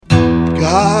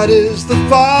God is the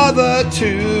father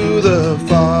to the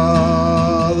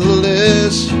fatherless.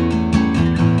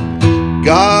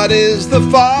 God is the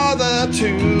father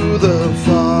to the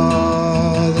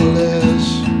fatherless.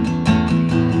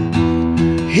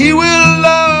 He will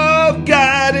love,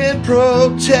 guide, and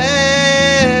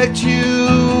protect you.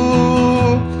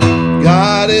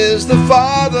 God is the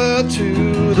father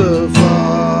to the fatherless.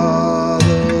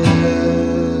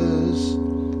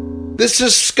 This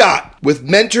is Scott with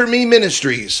Mentor Me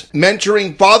Ministries,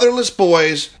 mentoring fatherless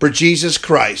boys for Jesus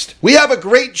Christ. We have a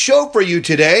great show for you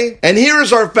today, and here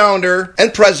is our founder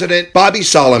and president, Bobby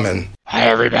Solomon. Hi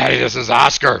everybody, this is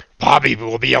Oscar. Bobby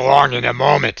will be along in a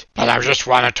moment, but I just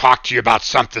want to talk to you about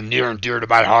something near and dear to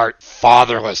my heart,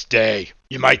 Fatherless Day.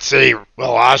 You might say,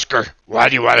 well, Oscar, why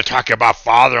do you want to talk about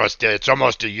Fatherless Day? It's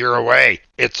almost a year away.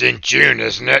 It's in June,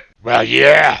 isn't it? Well,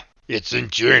 yeah, it's in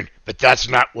June, but that's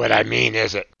not what I mean,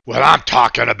 is it? What I'm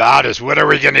talking about is what are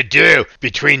we going to do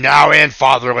between now and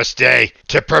Fatherless Day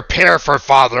to prepare for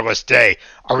Fatherless Day?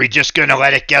 Are we just going to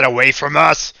let it get away from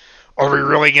us? Or are we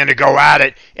really going to go at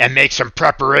it and make some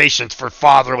preparations for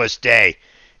Fatherless Day?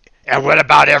 And what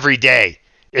about every day?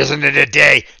 Isn't it a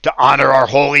day to honor our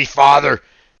Holy Father,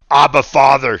 Abba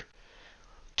Father?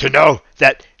 To know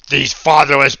that these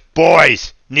fatherless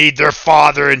boys need their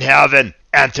Father in heaven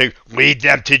and to lead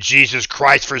them to Jesus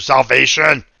Christ for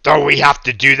salvation? Don't we have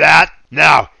to do that?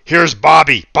 Now, here's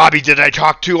Bobby. Bobby, did I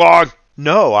talk too long?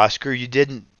 No, Oscar, you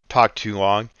didn't talk too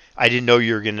long. I didn't know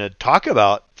you were going to talk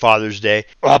about Father's Day.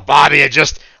 Well, Bobby,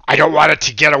 I don't want it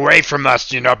to get away from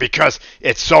us, because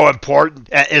it's so important.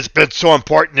 It's been so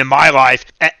important in my life,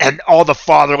 and all the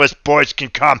fatherless boys can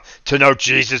come to know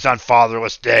Jesus on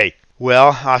Fatherless Day.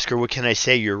 Well, Oscar, what can I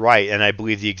say? You're right, and I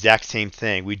believe the exact same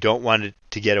thing. We don't want it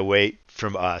to get away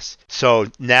from us. So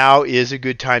now is a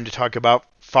good time to talk about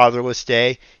Fatherless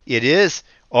Day. It is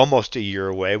almost a year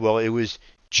away. Well, it was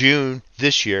June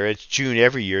this year. It's June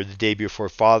every year, the day before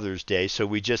Father's Day. So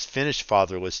we just finished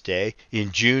Fatherless Day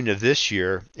in June of this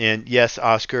year. And yes,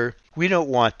 Oscar, we don't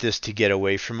want this to get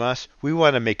away from us. We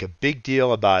want to make a big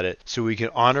deal about it so we can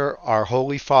honor our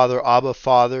Holy Father, Abba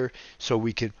Father, so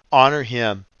we can honor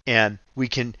him and we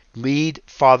can lead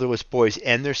fatherless boys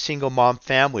and their single mom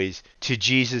families to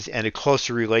Jesus and a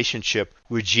closer relationship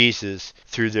with Jesus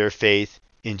through their faith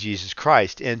in Jesus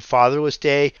Christ. And Fatherless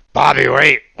Day... Bobby,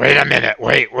 wait a minute.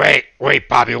 Wait,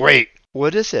 Bobby, wait.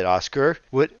 What is it, Oscar?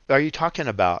 What are you talking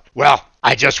about? Well,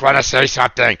 I just want to say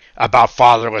something about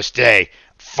Fatherless Day.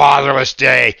 Fatherless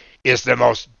Day is the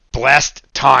most blessed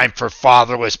time for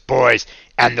fatherless boys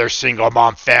and their single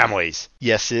mom families.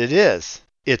 Yes, it is.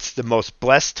 It's the most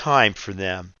blessed time for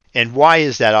them. And why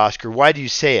is that, Oscar? Why do you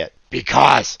say it?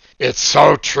 Because it's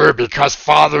so true. Because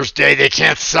Father's Day, they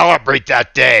can't celebrate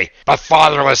that day. But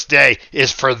Fatherless Day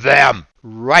is for them.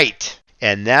 Right.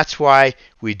 And that's why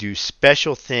we do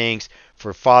special things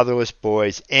for fatherless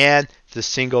boys and the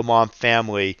single mom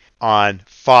family on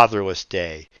Fatherless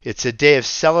Day. It's a day of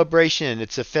celebration.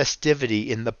 It's a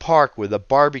festivity in the park with a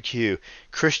barbecue,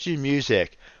 Christian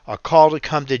music, a call to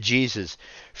come to Jesus,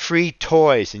 free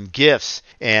toys and gifts,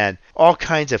 and all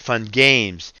kinds of fun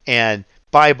games, and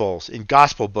Bibles and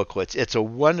gospel booklets. It's a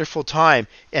wonderful time,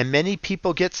 and many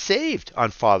people get saved on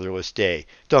Fatherless Day,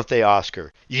 don't they,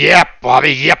 Oscar? Yep,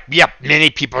 Bobby, yep. Many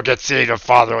people get saved on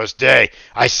Fatherless Day.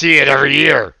 I see it every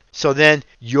year. So then,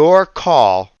 your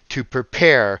call to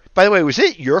prepare... By the way, was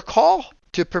it your call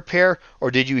to prepare, or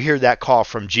did you hear that call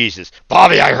from Jesus?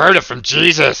 Bobby, I heard it from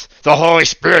Jesus. The Holy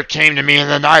Spirit came to me in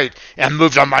the night and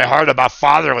moved on my heart about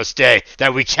Fatherless Day,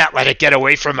 that we can't let it get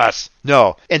away from us.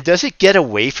 No. And does it get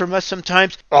away from us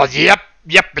sometimes? Oh, yep,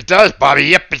 it does, Bobby.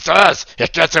 Yep, it does.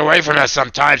 It gets away from us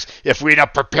sometimes if we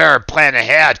don't prepare and plan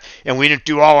ahead, and we don't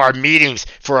do all our meetings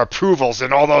for approvals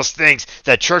and all those things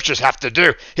that churches have to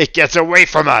do. It gets away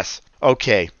from us.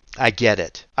 Okay. I get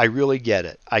it. I really get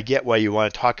it. I get why you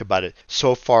want to talk about it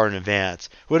so far in advance.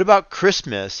 What about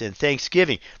Christmas and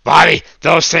Thanksgiving? Bobby,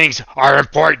 those things are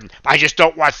important. I just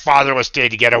don't want Fatherless Day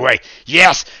to get away.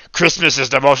 Yes, Christmas is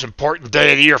the most important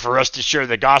day of the year for us to share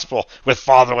the gospel with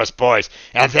fatherless boys.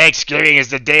 And Thanksgiving is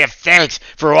the day of thanks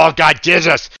for all God gives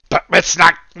us. But let's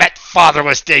not let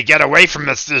Fatherless Day get away from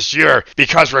us this year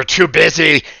because we're too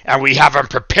busy and we haven't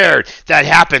prepared. That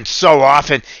happens so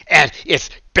often, and it's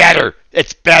better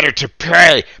to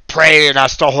pray and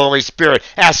ask the Holy Spirit.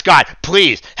 Ask God,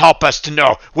 please help us to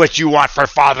know what you want for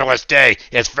Fatherless Day.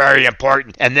 It's very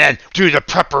important. And then do the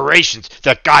preparations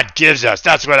that God gives us.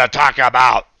 That's what I'm talking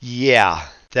about. Yeah,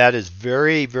 that is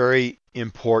very, very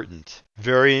important.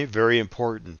 Very, very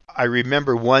important. I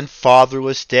remember one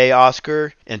Fatherless Day,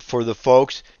 Oscar, and for the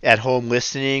folks at home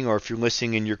listening, or if you're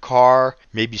listening in your car,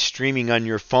 maybe streaming on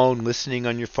your phone, listening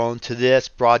on your phone to this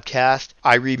broadcast,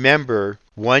 I remember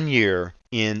one year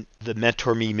in the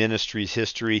Mentor Me Ministries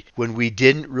history when we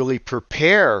didn't really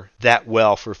prepare that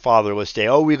well for Fatherless Day.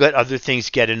 Oh, we let other things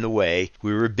get in the way.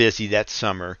 We were busy that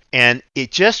summer, and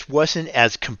it just wasn't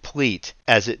as complete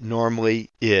as it normally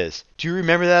is. Do you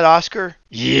remember that, Oscar?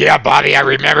 Yeah, Bobby, I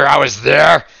remember I was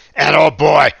there, and oh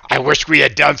boy, I wish we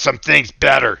had done some things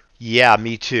better. Yeah,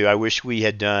 me too. I wish we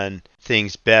had done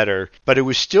things better, but it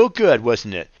was still good,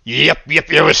 wasn't it? Yep,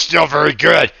 it was still very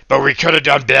good, but we could have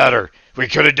done better. We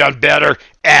could have done better,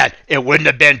 and it wouldn't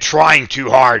have been trying too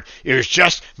hard. It was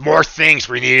just more things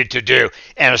we needed to do,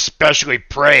 and especially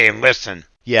pray and listen.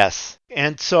 Yes.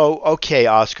 And so, okay,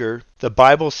 Oscar, the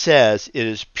Bible says it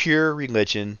is pure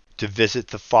religion to visit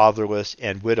the fatherless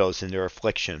and widows in their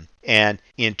affliction. And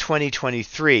in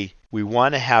 2023, we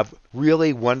want to have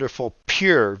really wonderful,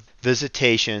 pure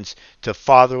visitations to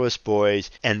fatherless boys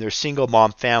and their single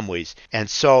mom families. And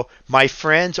so, my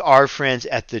friends, our friends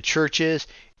at the churches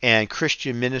and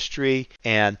Christian ministry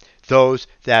and those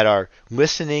that are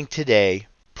listening today,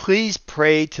 please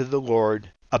pray to the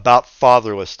Lord about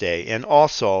Fatherless Day. And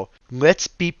also, let's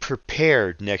be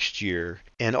prepared next year.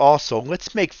 And also,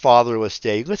 let's make Fatherless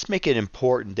Day, let's make it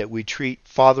important that we treat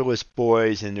fatherless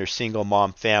boys and their single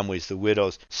mom families, the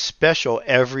widows, special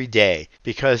every day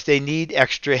because they need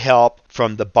extra help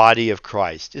from the body of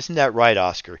Christ. Isn't that right,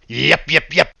 Oscar? Yep.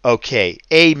 Okay,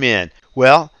 amen.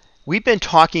 Well, we've been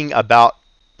talking about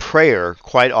prayer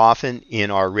quite often in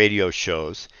our radio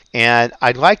shows, and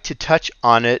I'd like to touch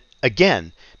on it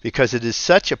again because it is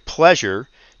such a pleasure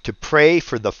to pray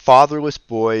for the fatherless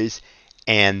boys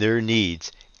and their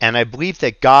needs. And I believe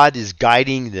that God is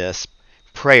guiding this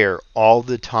prayer all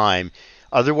the time.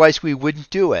 Otherwise, we wouldn't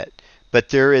do it. But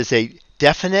there is a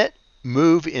definite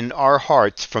move in our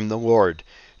hearts from the Lord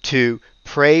to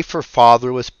pray for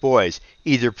fatherless boys.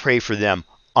 Either pray for them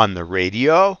on the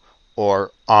radio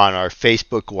or on our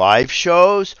Facebook Live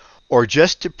shows, or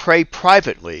just to pray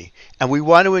privately. And we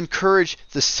want to encourage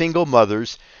the single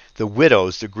mothers, the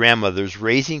widows, the grandmothers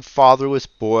raising fatherless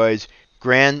boys,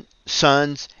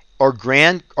 grandsons, or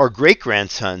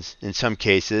great-grandsons in some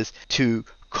cases, to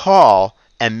call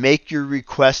and make your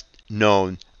request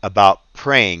known about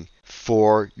praying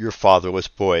for your fatherless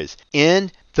boys.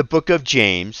 In the book of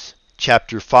James,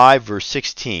 chapter 5, verse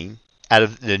 16, out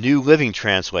of the New Living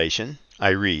Translation, I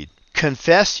read,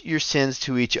 "Confess your sins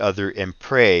to each other and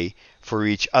pray for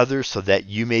each other so that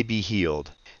you may be healed.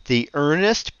 The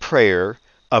earnest prayer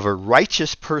of a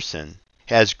righteous person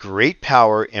has great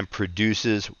power and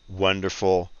produces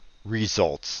wonderful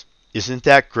results." Isn't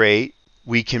that great?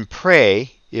 We can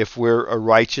pray, if we're a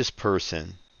righteous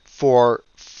person, for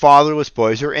fatherless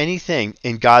boys or anything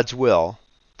in God's will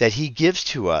that He gives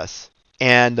to us.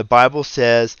 And the Bible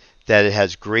says that it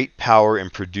has great power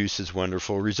and produces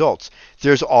wonderful results.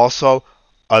 There's also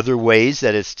other ways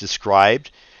that it's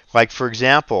described. Like, for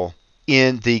example,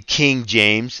 in the King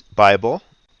James Bible,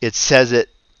 it says it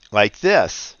like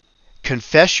this: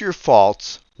 "Confess your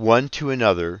faults one to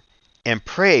another, and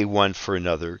pray one for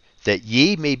another, that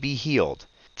ye may be healed.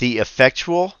 The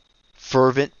effectual,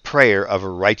 fervent prayer of a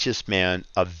righteous man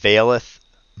availeth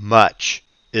much."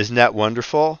 Isn't that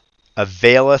wonderful?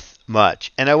 Availeth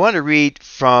much. And I want to read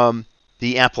from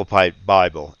the Amplified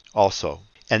Bible also.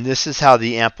 And this is how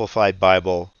the Amplified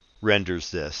Bible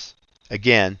renders this.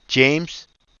 Again, James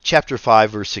chapter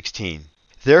 5, verse 16.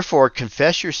 "Therefore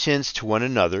confess your sins to one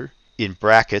another," in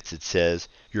brackets it says,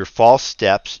 "your false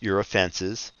steps, your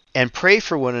offenses, and pray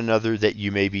for one another that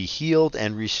you may be healed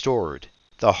and restored.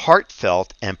 The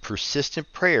heartfelt and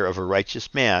persistent prayer of a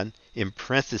righteous man," in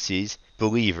parentheses,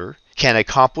 believer, "can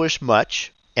accomplish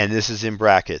much," and this is in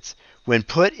brackets. "When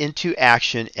put into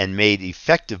action and made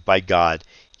effective by God,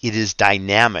 it is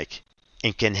dynamic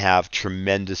and can have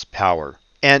tremendous power."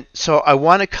 And so I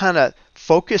want to kind of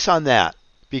focus on that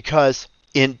because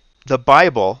in the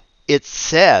Bible, it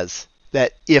says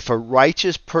that if a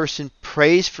righteous person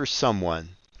prays for someone,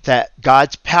 that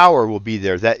God's power will be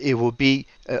there, that it will be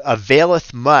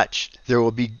availeth much. There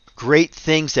will be great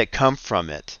things that come from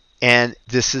it. And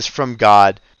this is from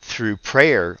God through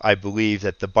prayer. I believe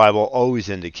that the Bible always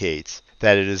indicates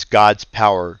that it is God's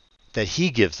power that He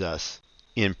gives us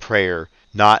in prayer,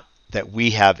 not that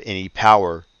we have any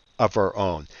power of our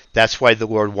own. That's why the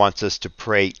Lord wants us to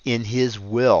pray in His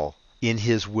will,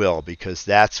 because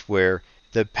that's where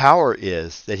the power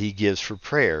is that He gives for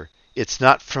prayer. It's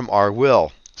not from our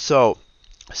will. So,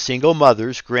 single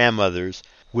mothers, grandmothers,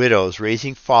 widows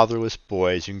raising fatherless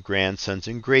boys and grandsons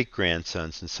and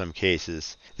great-grandsons in some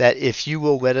cases, that if you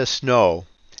will let us know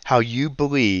how you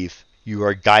believe you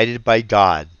are guided by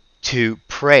God to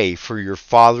pray for your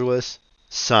fatherless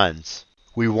sons,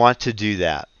 we want to do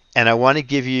that. And I want to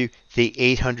give you the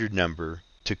 800 number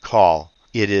to call.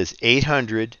 It is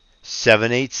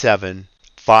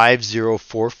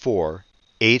 800-787-5044,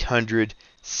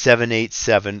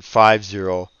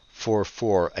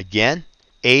 800-787-5044. Again,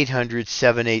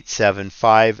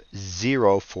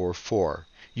 800-787-5044.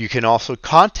 You can also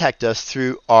contact us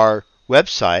through our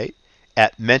website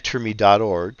at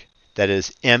mentorme.org. That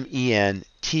is mentorme.org.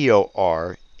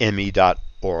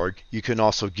 You can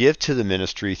also give to the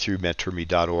ministry through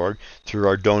mentorme.org, through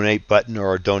our donate button or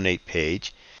our donate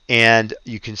page. And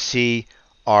you can see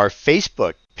our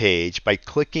Facebook page by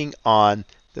clicking on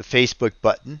the Facebook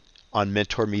button on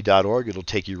mentorme.org. It'll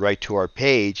take you right to our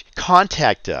page.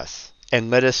 Contact us and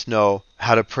let us know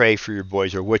how to pray for your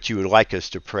boys or what you would like us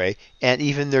to pray, and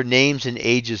even their names and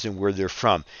ages and where they're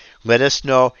from. Let us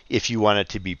know if you want it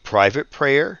to be private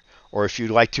prayer or if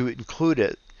you'd like to include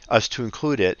it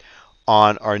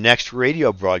on our next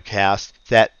radio broadcast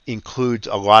that includes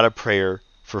a lot of prayer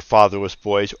for fatherless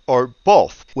boys, or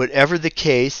both. Whatever the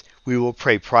case, we will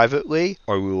pray privately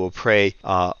or we will pray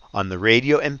on the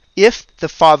radio. And if the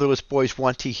fatherless boys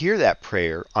want to hear that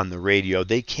prayer on the radio,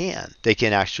 they can. They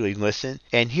can actually listen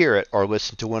and hear it or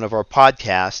listen to one of our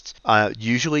podcasts.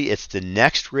 Usually it's the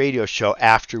next radio show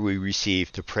after we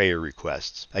receive the prayer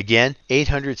requests. Again,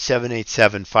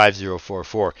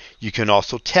 800-787-5044. You can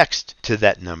also text to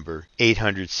that number,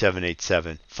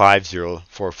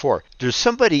 800-787-5044. There's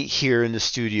somebody here in the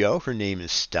studio. Her name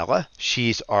is Stella.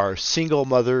 She's our single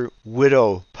mother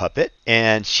widow puppet,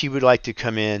 and she would like to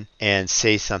come in and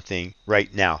say something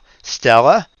right now.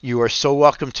 Stella, you are so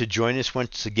welcome to join us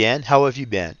once again. How have you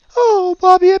been? Oh,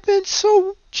 Bobby, I've been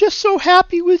so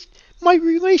happy with my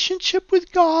relationship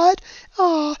with God.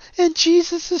 And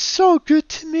Jesus is so good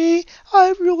to me.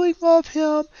 I really love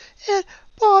him. And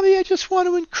Bobby, I just want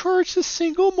to encourage the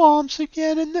single moms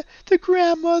again, and the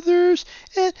grandmothers,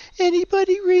 and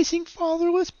anybody raising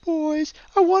fatherless boys.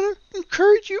 I want to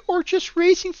encourage you, or just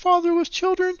raising fatherless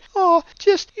children.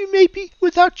 Just you may be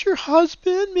without your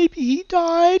husband. Maybe he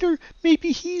died, or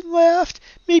maybe he left.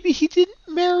 Maybe he didn't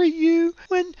marry you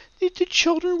when the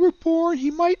children were born.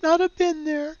 He might not have been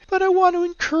there. But I want to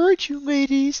encourage you,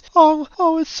 ladies.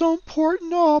 It's so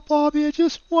important. Bobby, I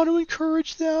just want to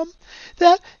encourage them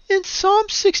that in Psalm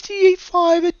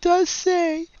 68:5 it does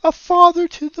say, "A father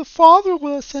to the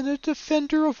fatherless and a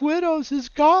defender of widows is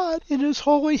God in his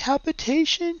holy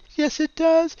habitation." Yes, it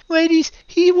does. Ladies,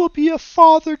 he will be a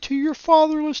father to your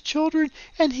fatherless children,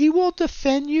 and he will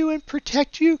defend you and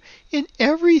protect you in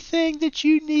everything that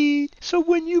you need. So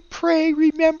when you pray,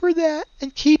 remember that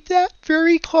and keep that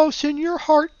very close in your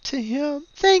heart to him.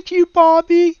 Thank you,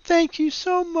 Bobby. Thank you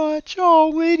so much.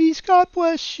 Ladies, God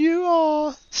bless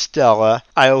you. Stella,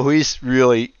 I always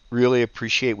really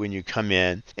appreciate when you come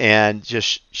in and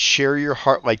just share your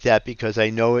heart like that, because I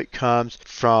know it comes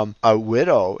from a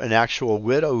widow, an actual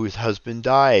widow whose husband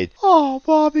died.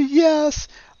 Bobby, yes.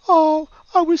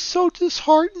 I was so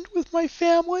disheartened with my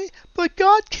family, but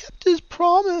God kept his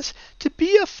promise to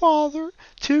be a father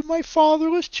to my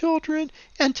fatherless children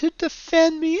and to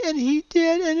defend me, and he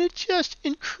did, and it just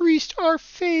increased our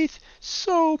faith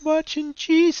so much in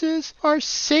Jesus, our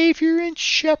Savior and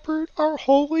Shepherd, our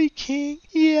Holy King.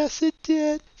 Yes, it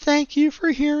did. Thank you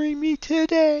for hearing me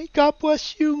today. God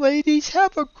bless you, ladies.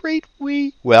 Have a great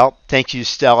week. Well, thank you,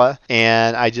 Stella.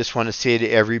 And I just want to say to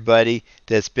everybody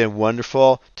that it's been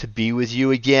wonderful to be with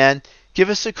you again. Give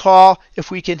us a call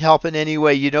if we can help in any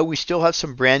way. We still have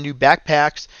some brand new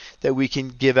backpacks that we can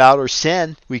give out or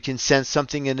send. We can send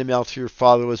something in the mail to your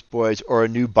fatherless boys, or a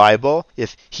new Bible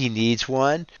if he needs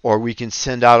one, or we can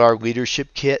send out our leadership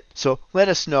kit. So let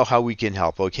us know how we can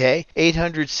help, okay?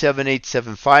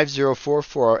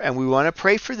 800-787-5044, and we want to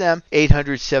pray for them.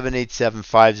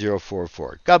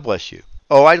 800-787-5044. God bless you.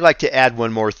 I'd like to add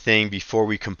one more thing before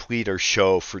we complete our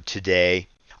show for today.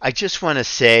 I just want to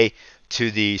say to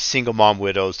the single mom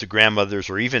widows, the grandmothers,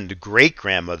 or even the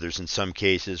great-grandmothers in some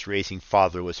cases raising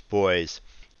fatherless boys,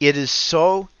 it is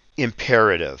so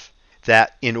imperative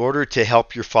that in order to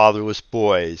help your fatherless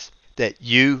boys, that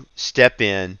you step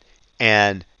in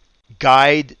and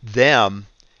guide them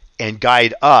and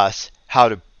guide us how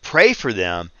to pray for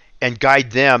them and guide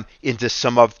them into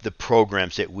some of the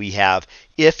programs that we have,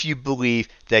 if you believe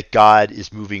that God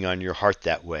is moving on your heart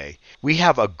that way. We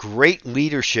have a great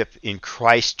leadership in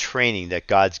Christ training that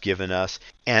God's given us,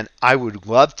 and I would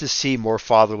love to see more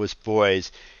fatherless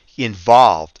boys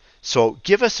involved. So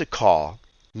give us a call.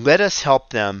 Let us help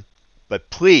them But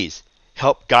please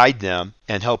help guide them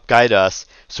and help guide us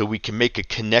so we can make a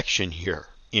connection here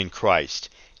in Christ.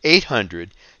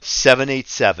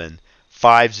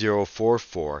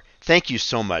 800-787-5044. Thank you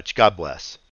so much. God bless.